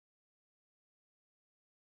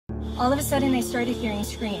All of a sudden, I started hearing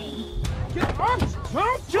screaming.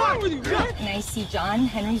 What's wrong with you, man? And I see John,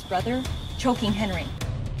 Henry's brother, choking Henry.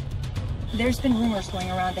 There's been rumors going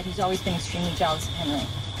around that he's always been extremely jealous of Henry.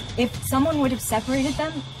 If someone would have separated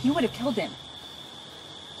them, he would have killed him.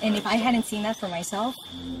 And if I hadn't seen that for myself...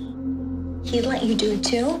 He'd let you do it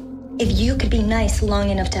too, if you could be nice long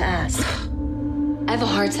enough to ask. I have a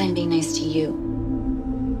hard time being nice to you.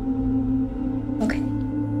 Okay.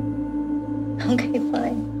 Okay,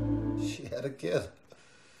 fine. She had a kid.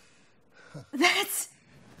 That's...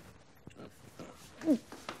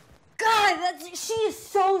 God, she is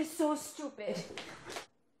so stupid.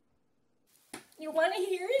 You want to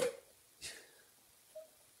hear it?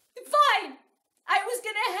 Fine. I was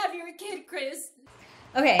gonna have your kid, Chris.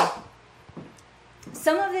 Okay.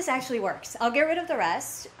 Some of this actually works. I'll get rid of the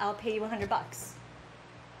rest. I'll pay you $100.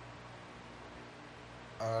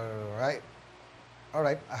 All right,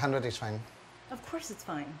 100 is fine. Of course it's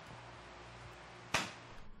fine.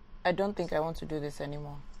 I don't think I want to do this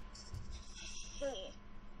anymore. Hey,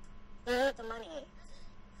 you need the money.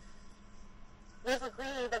 We've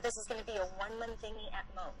agreed that this is going to be a one-month thingy at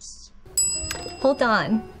most. Hold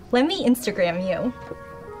on. Let me Instagram you.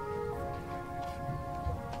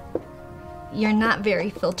 You're not very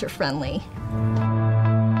filter friendly.